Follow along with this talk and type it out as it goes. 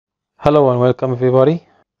Hello and welcome everybody.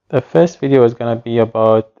 The first video is going to be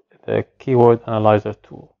about the keyword analyzer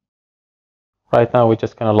tool. Right now we're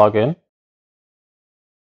just going to log in.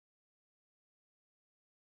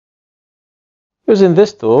 Using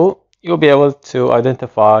this tool, you'll be able to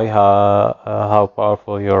identify how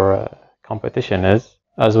powerful your competition is,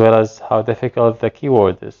 as well as how difficult the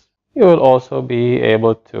keyword is. You will also be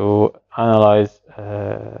able to analyze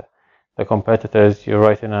the competitors you're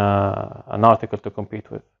writing an article to compete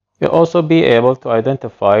with. You'll also be able to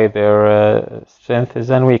identify their strengths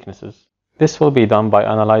and weaknesses. This will be done by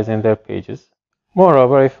analyzing their pages.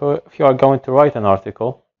 Moreover, if you are going to write an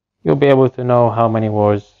article, you'll be able to know how many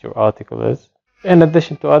words your article is. In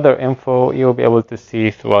addition to other info you'll be able to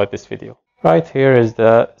see throughout this video. Right here is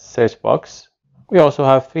the search box. We also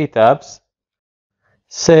have three tabs: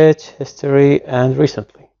 search, history, and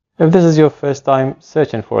recently. If this is your first time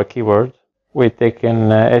searching for a keyword, we're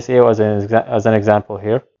taking SEO as an example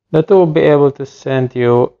here. The tool will be able to send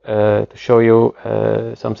you to show you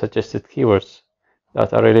some suggested keywords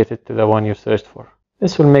that are related to the one you searched for.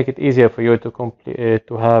 This will make it easier for you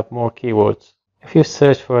to have more keywords. If you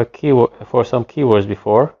search for some keywords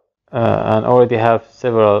before and already have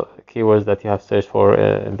several keywords that you have searched for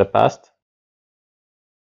in the past,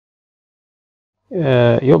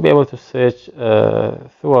 you'll be able to search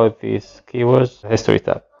throughout these keywords history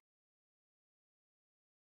tab.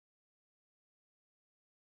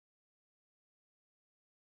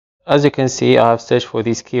 As you can see, I have searched for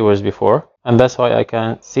these keywords before, and that's why I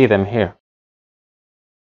can see them here.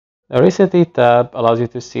 The Recently tab allows you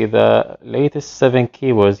to see the latest 7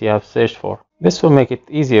 keywords you have searched for. This will make it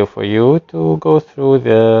easier for you to go through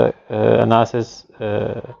the analysis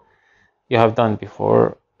you have done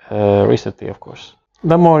before recently, of course.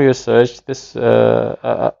 The more you search,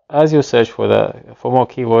 as you search for more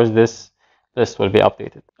keywords, this list will be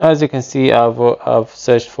updated. As you can see, I've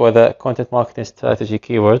searched for the content marketing strategy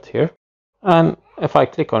keyword here, and if I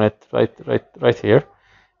click on it right here,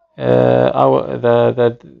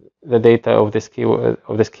 the data of this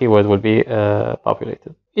keyword will be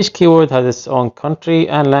populated. Each keyword has its own country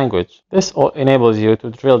and language. This enables you to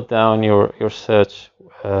drill down your search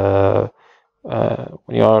when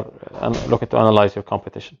you are looking to analyze your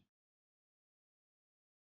competition.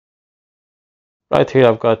 Right here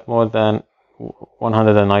I've got more than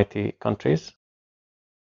 190 countries.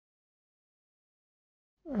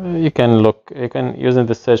 Using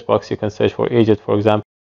the search box, you can search for Egypt, for example,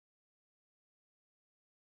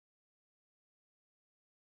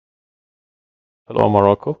 or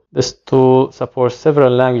Morocco. This tool supports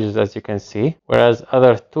several languages, as you can see, whereas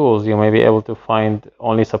other tools you may be able to find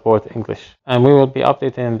only support English. And we will be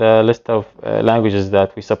updating the list of languages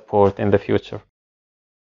that we support in the future.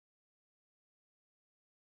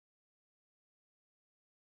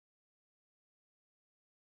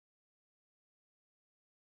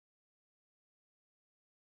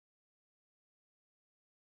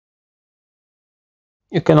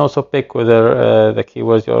 You can also pick whether the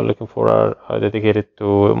keywords you're looking for are dedicated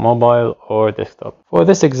to mobile or desktop. For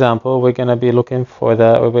this example, we're going to be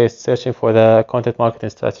searching for the content marketing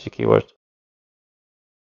strategy keyword.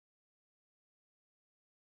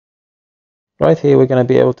 Right here, we're going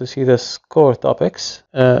to be able to see the score topics.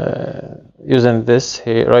 Using this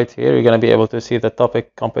right here, you're going to be able to see the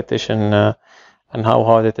topic, competition, and how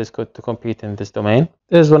hard it is to compete in this domain.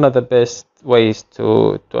 This is one of the best ways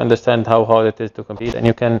to understand how hard it is to compete, and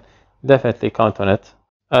you can definitely count on it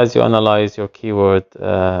as you analyze your keyword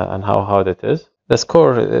and how hard it is. This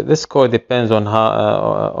score depends on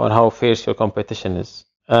how fierce your competition is,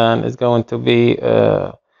 and it's going to be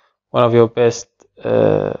one of your best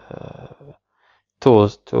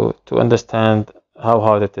tools to understand how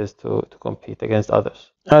hard it is to compete against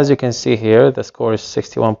others. As you can see here, the score is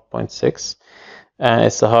 61.6. and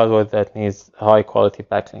it's a hardware that needs high quality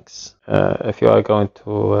backlinks if you are going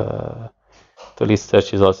to lead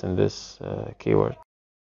search results in this keyword.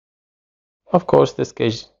 Of course, this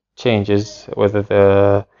case changes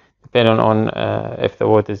depending on if the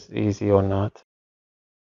word is easy or not.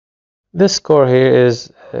 This score here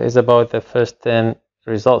is about the first 10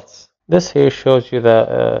 results. This here shows you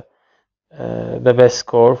the best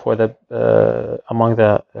score for among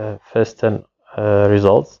the first 10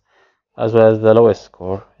 results, as well as the lowest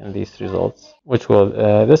score in these results,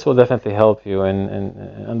 this will definitely help you in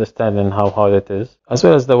understanding how hard it is, as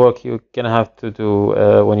well as the work you're gonna have to do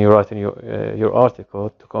when you're writing your article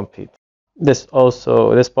to compete. This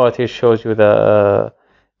part here shows you the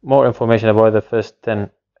more information about the first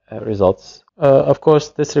 10 results. Of course,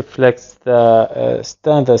 this reflects the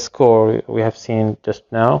standard score we have seen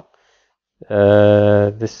just now.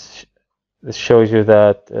 This This shows you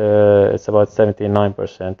that it's about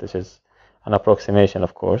 79%, which is an approximation,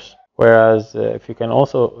 of course. Whereas if you can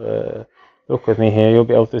also look with me here, you'll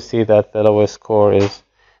be able to see that the lowest score is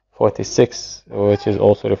 46, which is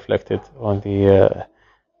also reflected on the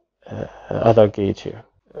other gauge here.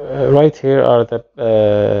 Right here are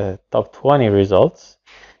the top 20 results,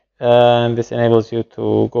 and this enables you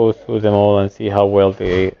to go through them all and see how well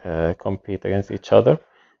they compete against each other,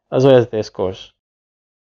 as well as their scores.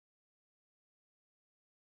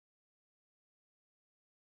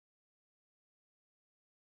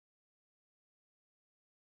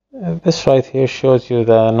 This right here shows you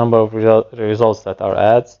the number of results that are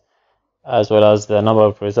ads, as well as the number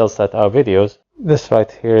of results that are videos. This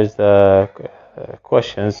right here is the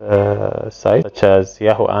questions site, such as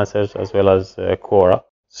Yahoo Answers, as well as Quora.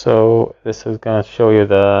 So this is going to show you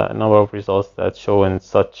the number of results that show in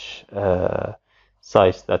such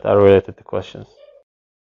sites that are related to questions.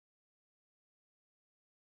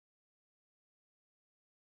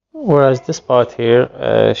 Whereas this part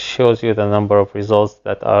here shows you the number of results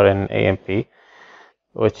that are in AMP,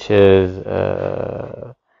 which is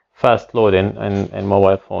fast loading in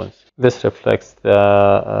mobile phones. This reflects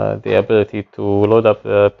the ability to load up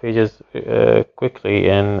the pages quickly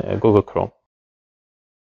in Google Chrome.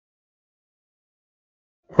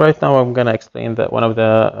 Right now I'm going to explain that one of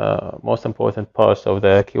the most important parts of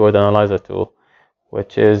the keyword analyzer tool,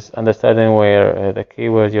 which is understanding where the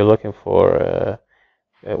keyword you're looking for,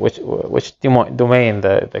 which domain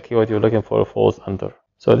the keyword you're looking for falls under.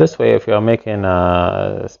 So this way, if you are making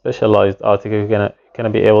a specialized article, you're gonna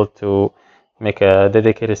be able to make a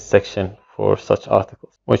dedicated section for such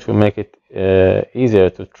articles, which will make it easier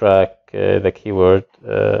to track the keyword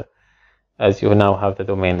as you now have the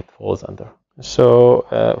domain it falls under. So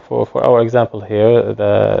for our example here,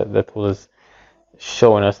 the tool is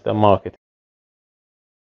showing us the market.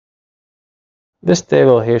 This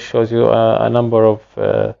table here shows you a number of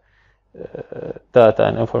data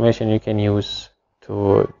and information you can use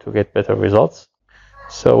to get better results.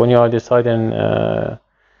 So when you are deciding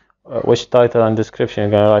which title and description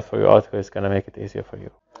you're going to write for your article, it's going to make it easier for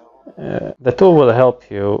you. The tool will help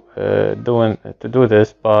you to do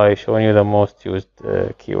this by showing you the most used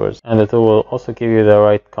keywords, and the tool will also give you the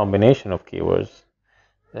right combination of keywords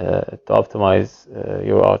to optimize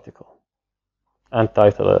your article and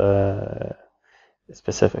title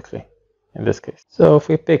specifically in this case. So if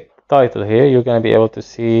we pick title here, you're going to be able to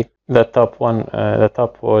see the top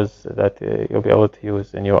words that you'll be able to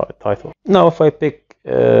use in your title. Now if I pick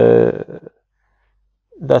the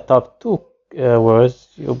top two words,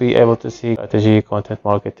 you'll be able to see strategy, content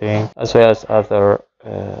marketing, as well as other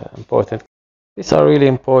important. These are really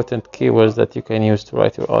important keywords that you can use to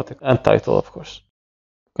write your article and title, of course.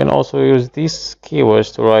 You can also use these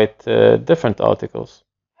keywords to write different articles.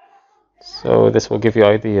 So this will give you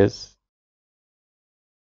ideas.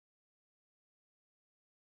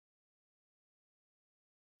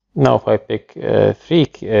 Now if I pick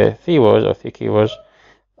three words or three keywords,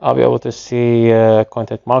 I'll be able to see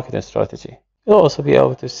content marketing strategy. You'll also be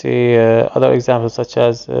able to see other examples such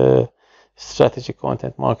as strategy,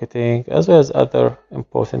 content marketing, as well as other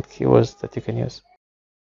important keywords that you can use.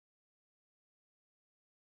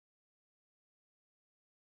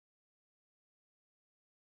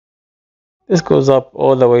 This goes up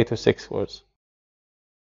all the way to 6 words.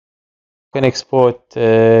 You can export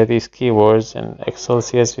these keywords in Excel,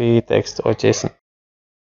 CSV, text, or JSON.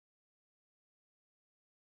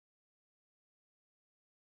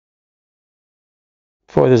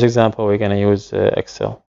 For this example, we're going to use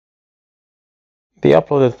Excel. The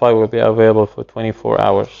uploaded file will be available for 24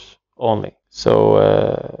 hours only. So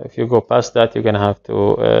if you go past that, you're going to have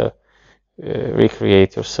to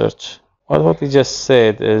recreate your search. What we just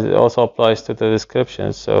said also applies to the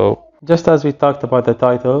description. So just as we talked about the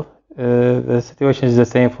title, the situation is the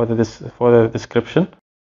same for the description.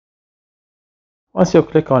 Once you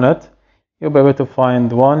click on it, you'll be able to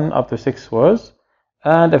find 1 up to 6 words,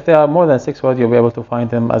 and if there are more than 6 words, you'll be able to find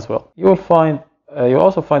them as well. You'll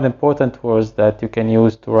also find important words that you can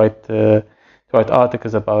use to write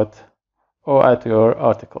articles about or add to your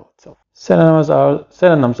article itself. Synonyms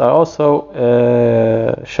are also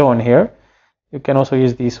shown here. You can also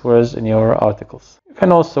use these words in your articles. You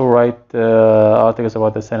can also write articles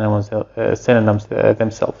about the synonyms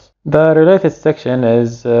themselves. The related section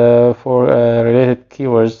is for related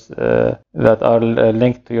keywords that are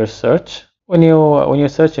linked to your search. When you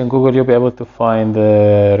search in Google, you'll be able to find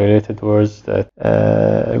the related words that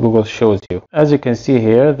Google shows you. As you can see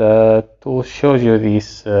here, the tool shows you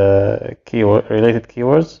these related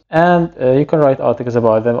keywords, and you can write articles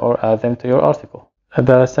about them or add them to your article.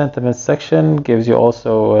 The sentiment section gives you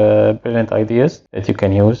also brilliant ideas that you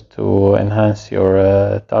can use to enhance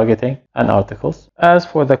your targeting and articles. As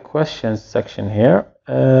for the questions section here,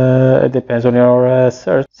 it depends on your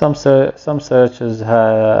search. Some searches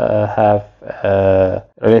have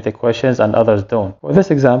related questions and others don't. For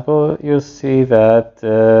this example, you'll see that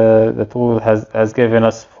the tool has given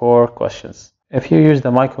us 4 questions. If you use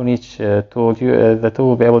the micro niche tool, the tool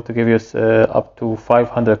will be able to give you up to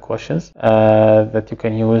 500 questions that you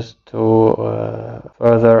can use to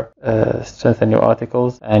further strengthen your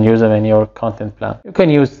articles and use them in your content plan. You can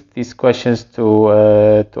use these questions to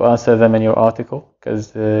answer them in your article,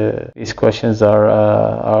 because these questions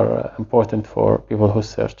are important for people who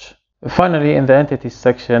search. Finally, in the entities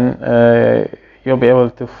section, you'll be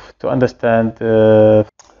able to understand.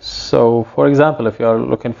 So, for example, if you are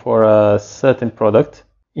looking for a certain product,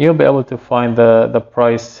 you'll be able to find the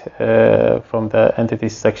price from the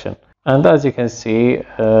entities section. And as you can see,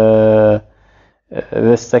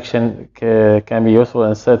 this section can be useful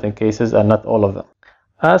in certain cases and not all of them.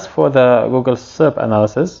 As for the Google SERP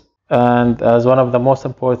analysis, and as one of the most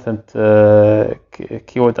important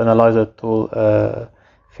keyword analyzer tool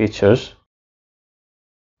features,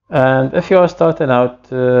 and if you are starting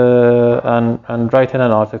out and writing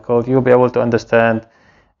an article, you'll be able to understand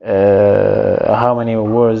how many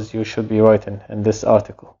words you should be writing in this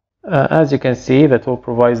article. As you can see, the tool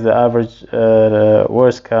provides the average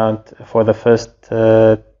words count for the first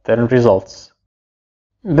 10 results.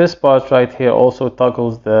 This part right here also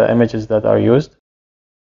toggles the images that are used.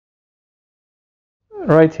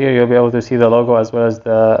 Right here, you'll be able to see the logo as well as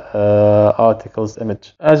the article's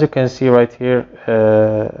image. As you can see right here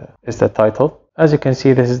is the title. As you can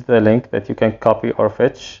see, this is the link that you can copy or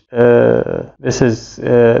fetch. This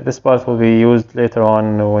part will be used later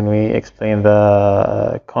on when we explain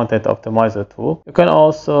the content optimizer tool. You can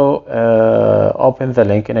also open the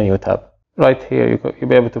link in a new tab. Right here, you'll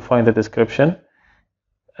be able to find the description.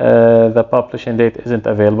 The publishing date isn't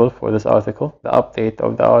available for this article. The update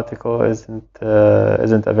of the article isn't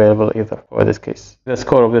available either for this case. The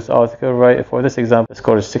score of this article, right, for this example, the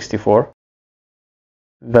score is 64.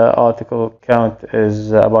 The article count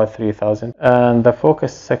is about 3,000, and the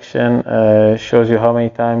focus section shows you how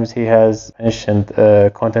many times he has mentioned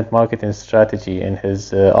content marketing strategy in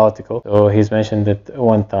his article. So he's mentioned it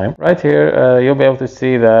 1 time. Right here, you'll be able to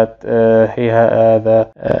see that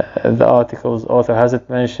the article's author hasn't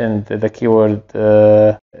mentioned the keyword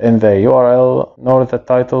in the URL, nor the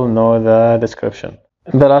title, nor the description.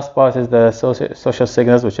 And the last part is the social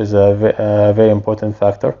signals, which is a very important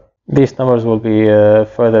factor. These numbers will be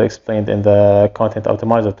further explained in the content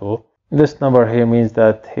optimizer tool. This number here means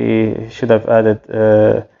that he should have added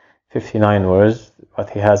 59 words,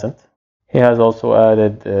 but he hasn't. He has also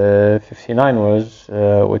added 59 words,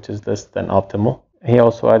 which is less than optimal. He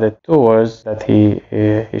also added 2 words that he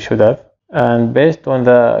should have. And based on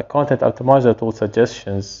the content optimizer tool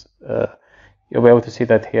suggestions, you'll be able to see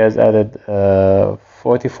that he has added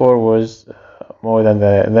 44 words more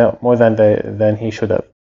than he should have.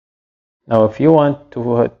 Now, if you want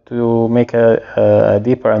to make a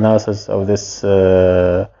deeper analysis of this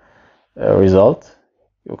result,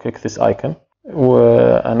 you click this icon,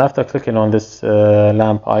 and after clicking on this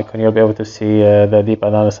lamp icon, you'll be able to see the deep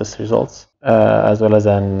analysis results as well as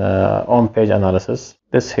an on-page analysis.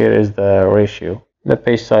 This here is the ratio. The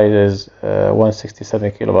page size is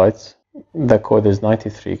 167 kilobytes. The code is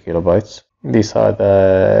 93 kilobytes. These are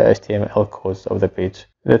the HTML codes of the page.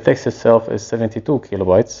 The text itself is 72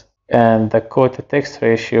 kilobytes. And the code to text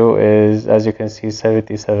ratio is, as you can see, is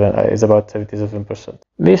about 77%.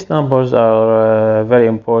 These numbers are very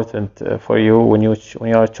important for you when you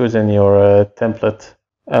are choosing your template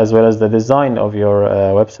as well as the design of your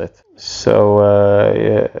website. So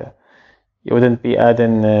you wouldn't be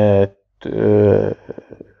adding a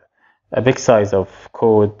big size of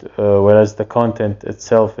code, whereas the content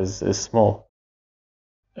itself is small.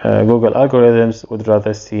 Google algorithms would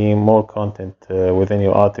rather see more content within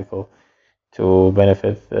your article to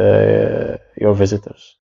benefit your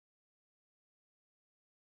visitors.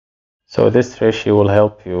 So this ratio will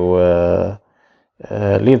help you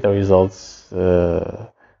lead the results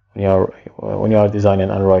when you are designing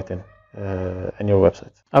and writing in your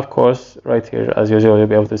website. Of course, right here, as usual, you'll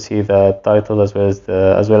be able to see the title as well as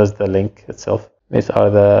the link itself. These are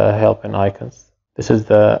the helping icons. This is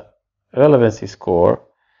the relevancy score,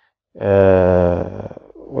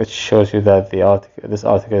 which shows you that this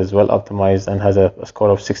article is well optimized and has a score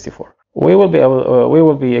of 64. We will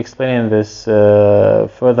be explaining this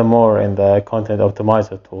furthermore in the content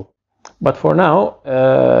optimizer tool. But for now,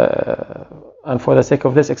 and for the sake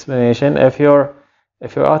of this explanation, if you're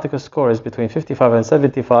If your article score is between 55 and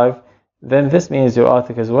 75, then this means your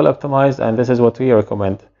article is well optimized, and this is what we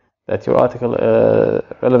recommend, that your article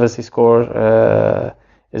relevancy score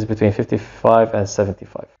is between 55 and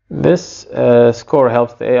 75. This score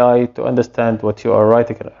helps the AI to understand what you are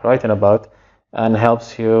writing about and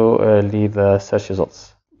helps you lead the search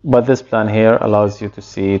results. But this plan here allows you to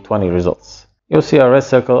see 20 results. You'll see a red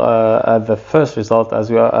circle at the first result, as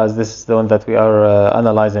this is the one that we are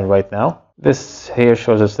analyzing right now. This here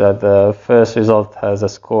shows us that the first result has a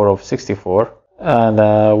score of 64, and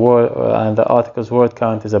the article's word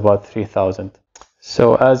count is about 3,000.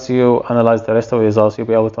 So as you analyze the rest of the results, you'll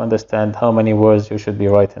be able to understand how many words you should be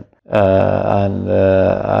writing.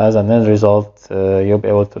 As an end result, you'll be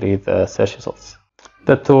able to read the search results.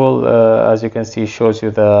 The tool, as you can see, shows you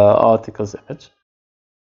the article's image.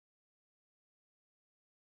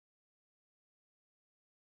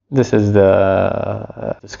 This is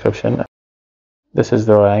the description. This is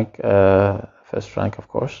the rank, first rank, of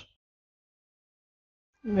course.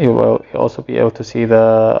 You will also be able to see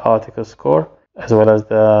the article score, as well as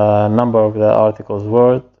the number of the article's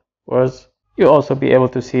words. You'll also be able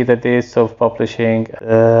to see the dates of publishing,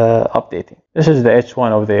 updating. This is the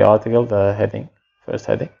H1 of the article, the heading, first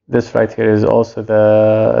heading. This right here is also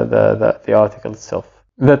the article itself.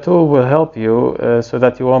 The tool will help you so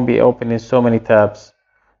that you won't be opening so many tabs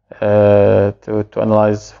to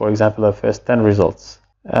analyze, for example, the first 10 results.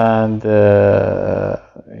 And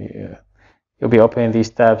you'll be opening these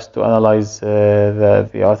tabs to analyze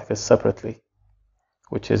the articles separately,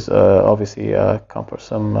 which is obviously a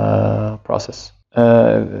cumbersome process.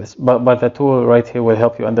 But the tool right here will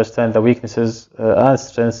help you understand the weaknesses and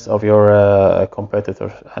strengths of your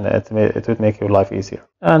competitor, and it would make your life easier.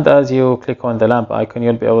 And as you click on the lamp icon,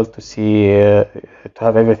 you'll be able to see to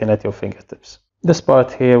have everything at your fingertips. This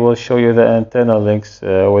part here will show you the internal links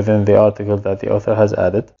within the article that the author has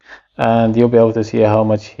added, and you'll be able to see how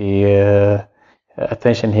much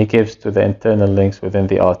attention he gives to the internal links within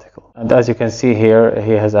the article. And as you can see here,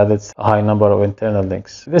 he has added a high number of internal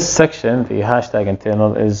links. This section, the hashtag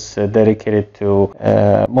internal, is dedicated to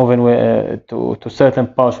moving to certain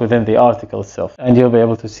parts within the article itself, and you'll be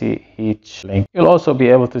able to see each link. You'll also be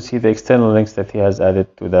able to see the external links that he has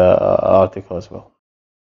added to the article as well.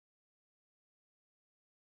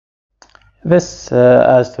 This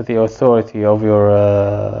adds to the authority of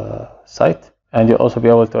your site, and you'll also be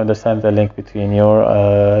able to understand the link between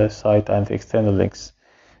your site and the external links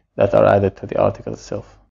that are added to the article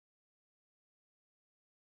itself.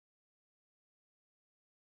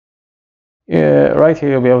 Right here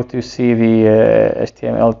you'll be able to see the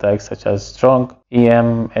HTML tags such as strong,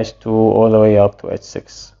 EM, H2, all the way up to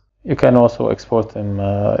H6. You can also export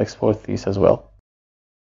these as well.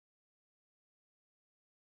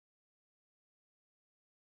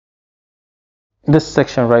 This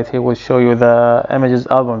section right here will show you the images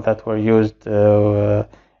album that were used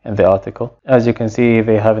in the article. As you can see,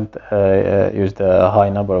 they haven't used a high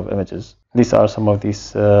number of images. These are some of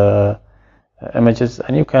these images,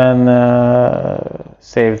 and you can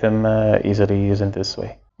save them easily using this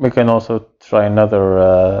way. We can also try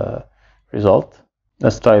another result.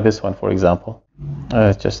 Let's try this one, for example.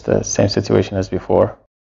 Just the same situation as before.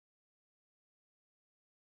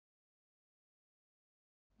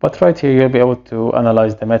 But right here, you'll be able to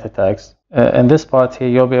analyze the meta tags. In this part here,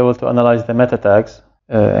 you'll be able to analyze the meta tags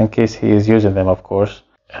in case he is using them, of course.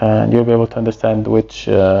 And you'll be able to understand which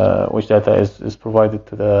data is provided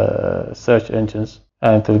to the search engines.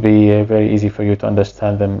 And it will be very easy for you to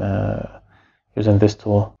understand them using this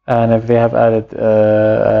tool. And if they have added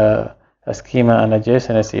a schema and a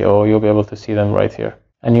JSON SEO, you'll be able to see them right here.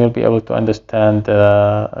 And you'll be able to understand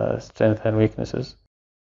strengths and weaknesses.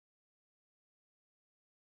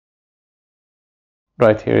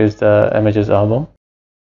 Right here is the images album.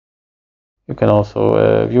 You can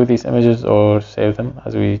also view these images or save them,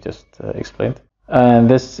 as we just explained. And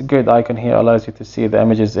this grid icon here allows you to see the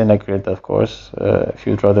images in a grid, of course, if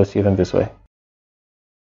you'd rather see them this way.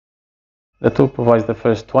 The tool provides the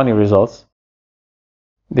first 20 results,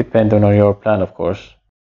 depending on your plan, of course.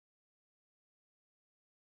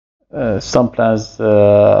 Some plans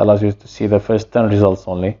allows you to see the first 10 results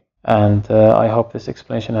only. And I hope this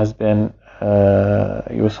explanation has been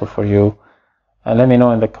useful for you, and let me know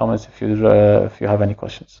in the comments if you have any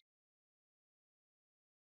questions.